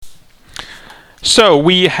So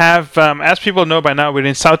we have, as people know by now, we're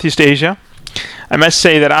in Southeast Asia. I must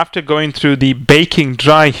say that after going through the baking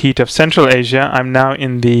dry heat of Central Asia, I'm now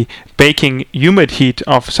in the baking humid heat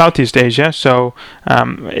of Southeast Asia. So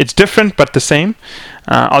it's different but the same.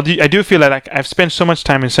 I do feel like I've spent so much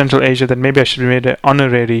time in Central Asia that maybe I should be made an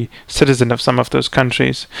honorary citizen of some of those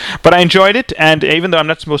countries. But I enjoyed it, and even though I'm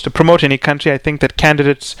not supposed to promote any country, I think that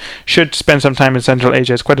candidates should spend some time in Central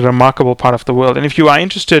Asia. It's quite a remarkable part of the world. And if you are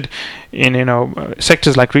interested in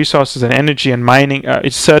sectors like resources and energy and mining,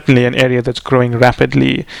 it's certainly an area that's growing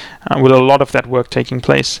rapidly with a lot of that work taking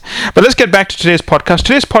place. But let's get back to today's podcast.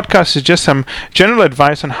 Today's podcast is just some general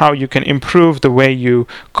advice on how you can improve the way you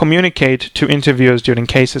communicate to interviewers during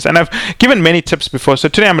cases. And I've given many tips before, so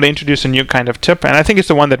today I'm going to introduce a new kind of tip, and I think it's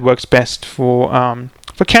the one that works best for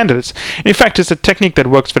candidates. In fact, it's a technique that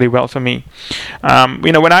works very well for me.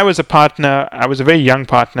 When I was a partner, I was a very young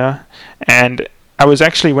partner, and I was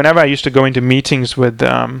actually, whenever I used to go into meetings with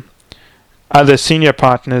other senior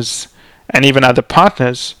partners and even other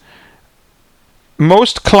partners,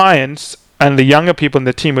 most clients and the younger people in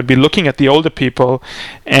the team would be looking at the older people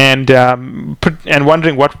and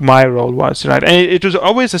wondering what my role was, right? And it was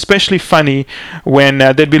always especially funny when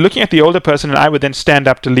they'd be looking at the older person, and I would then stand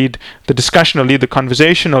up to lead the discussion or lead the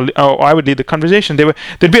conversation, or I would lead the conversation.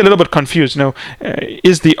 They'd be a little bit confused.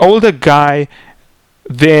 Is the older guy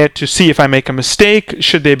there to see if I make a mistake?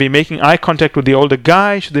 Should they be making eye contact with the older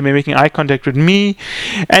guy? Should they be making eye contact with me?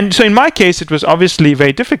 And so in my case, it was obviously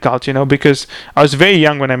very difficult, because I was very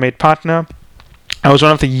young when I made partner. I was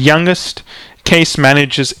one of the youngest case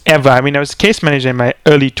managers ever. I was a case manager in my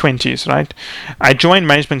early 20s, right? I joined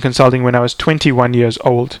management consulting when I was 21 years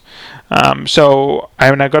old. So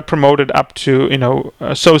when I got promoted up to,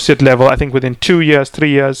 associate level, I think within 2 years, 3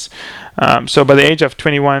 years. So by the age of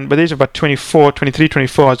 21, by the age of about 24, 23,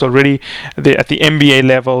 24, I was already at the MBA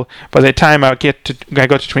level. By the time I got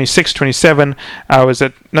to 26, 27, I was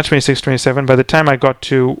at, not 26, 27, by the time I got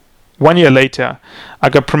to 1 year later, I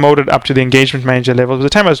got promoted up to the engagement manager level. By the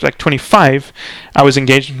time I was like 25, I was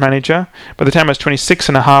engagement manager. By the time I was 26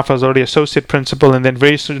 and a half, I was already associate principal. And then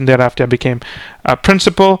very soon thereafter, I became a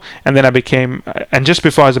principal. And then I became, and just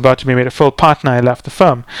before I was about to be made a full partner, I left the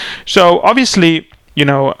firm. So obviously,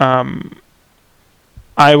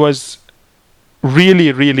 I was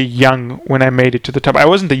really, really young when I made it to the top. I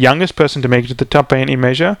wasn't the youngest person to make it to the top by any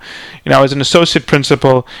measure. I was an associate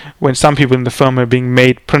principal when some people in the firm were being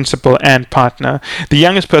made principal and partner. The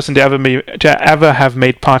youngest person to ever have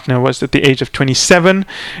made partner was at the age of 27.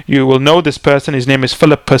 You will know this person. His name is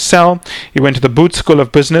Philip Purcell. He went to the Booth School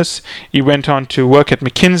of Business. He went on to work at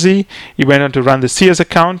McKinsey. He went on to run the Sears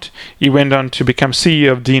account. He went on to become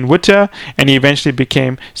CEO of Dean Witter, and he eventually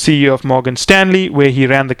became CEO of Morgan Stanley, where he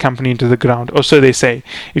ran the company into the ground. So they say.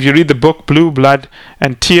 If you read the book Blue Blood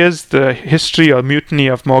and Tears, the history or mutiny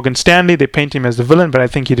of Morgan Stanley, they paint him as the villain, but I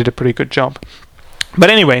think he did a pretty good job. But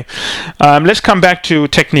anyway, let's come back to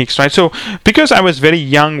techniques, right? So because I was very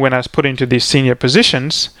young when I was put into these senior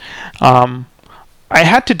positions, I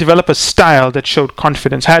had to develop a style that showed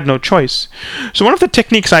confidence. I had no choice. So one of the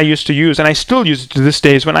techniques I used to use, and I still use it to this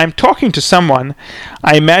day, is when I'm talking to someone,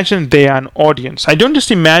 I imagine they are an audience. I don't just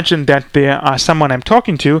imagine that they are someone I'm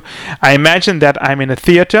talking to. I imagine that I'm in a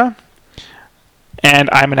theater and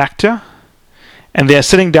I'm an actor, and they're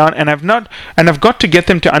sitting down, and I've got to get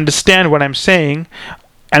them to understand what I'm saying,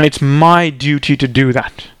 and it's my duty to do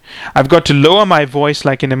that. I've got to lower my voice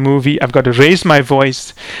like in a movie. I've got to raise my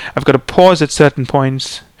voice. I've got to pause at certain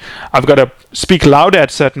points. I've got to speak louder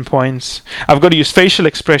at certain points. I've got to use facial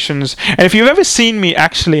expressions. And if you've ever seen me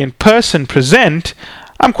actually in person present,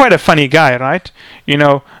 I'm quite a funny guy, right?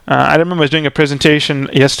 I remember I was doing a presentation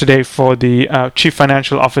yesterday for the chief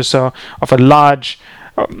financial officer of a large,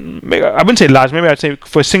 I wouldn't say large, maybe I'd say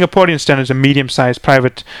for Singaporean standards, a medium-sized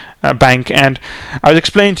private bank, and I was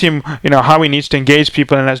explaining to him, how he needs to engage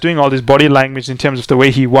people, and I was doing all this body language in terms of the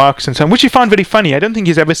way he works and so on, which he found very funny. I don't think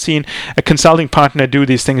he's ever seen a consulting partner do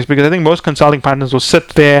these things, because I think most consulting partners will sit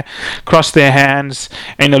there, cross their hands,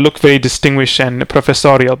 and look very distinguished and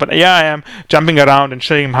professorial. But yeah, I am jumping around and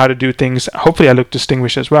showing him how to do things. Hopefully I look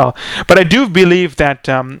distinguished as well. But I do believe that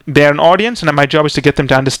they're an audience, and my job is to get them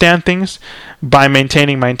to understand things by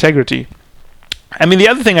maintaining my integrity. The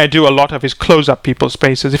other thing I do a lot of is close up people's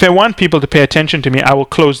spaces. If I want people to pay attention to me, I will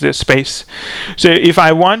close their space. So if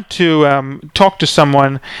I want to talk to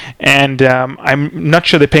someone and I'm not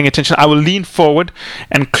sure they're paying attention, I will lean forward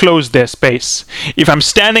and close their space. If I'm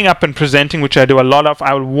standing up and presenting, which I do a lot of,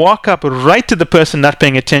 I will walk up right to the person not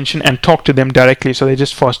paying attention and talk to them directly, so they're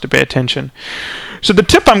just forced to pay attention. So the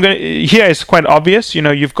tip I'm going to here is quite obvious.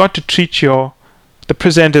 You've got to treat the the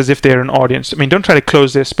presenter as if they're an audience. I mean, don't try to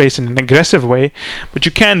close their space in an aggressive way, but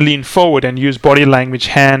you can lean forward and use body language,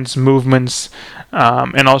 hands, movements,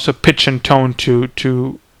 and also pitch and tone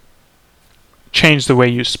to change the way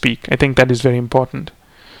you speak. I think that is very important.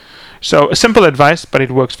 So a simple advice, but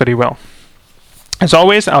it works very well. As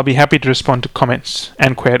always, I'll be happy to respond to comments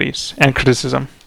and queries and criticism.